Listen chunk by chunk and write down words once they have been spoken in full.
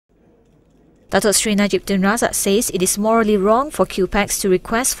Datuk Seri Najib Razak says it is morally wrong for Cuepacs to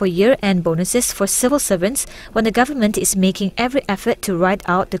request for year-end bonuses for civil servants when the government is making every effort to ride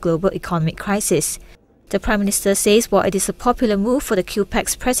out the global economic crisis. The Prime Minister says while it is a popular move for the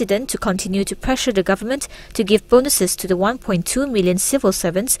Cuepacs president to continue to pressure the government to give bonuses to the 1.2 million civil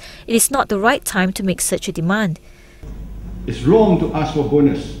servants, it is not the right time to make such a demand. It's wrong to ask for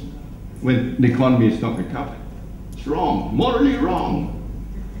bonus when the economy is not recovered. It's wrong, morally wrong.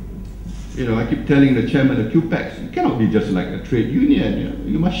 You know, I keep telling the chairman of Cuepacs, you cannot be just like a trade union.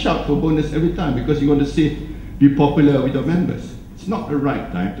 You must shout for bonus every time because you want to see, be popular with your members. It's not the right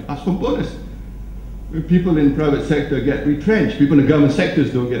time to ask for bonus. When people in the private sector get retrenched, people in the government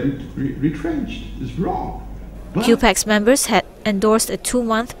sectors don't get retrenched. It's wrong. Cuepacs members had endorsed a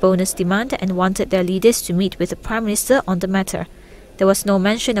 2-month bonus demand and wanted their leaders to meet with the Prime Minister on the matter. There was no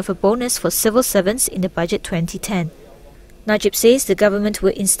mention of a bonus for civil servants in the Budget 2010. Najib says the government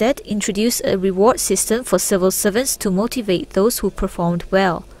will instead introduce a reward system for civil servants to motivate those who performed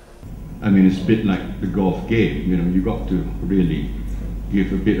well. I mean, it's a bit like the golf game. You know, you got to really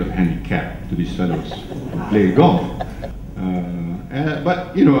give a bit of handicap to these fellows who play golf.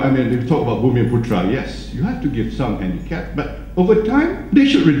 But, you know, I mean, if you talk about Bumi Putra, yes, you have to give some handicap, but over time, they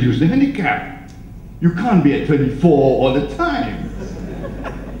should reduce the handicap. You can't be at 24 all the time.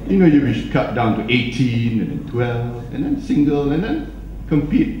 You know, you should cut down to 18 and then 12 and then single and then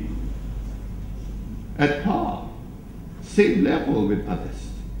compete at par, same level with others.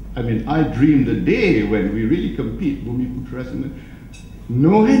 I mean, I dream the day when we really compete, Bumi Putra,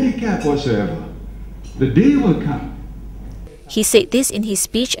 no handicap whatsoever. The day will come. He said this in his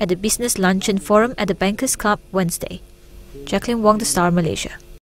speech at the Business Luncheon Forum at the Bankers Club Wednesday. Jacqueline Wong, The Star, Malaysia.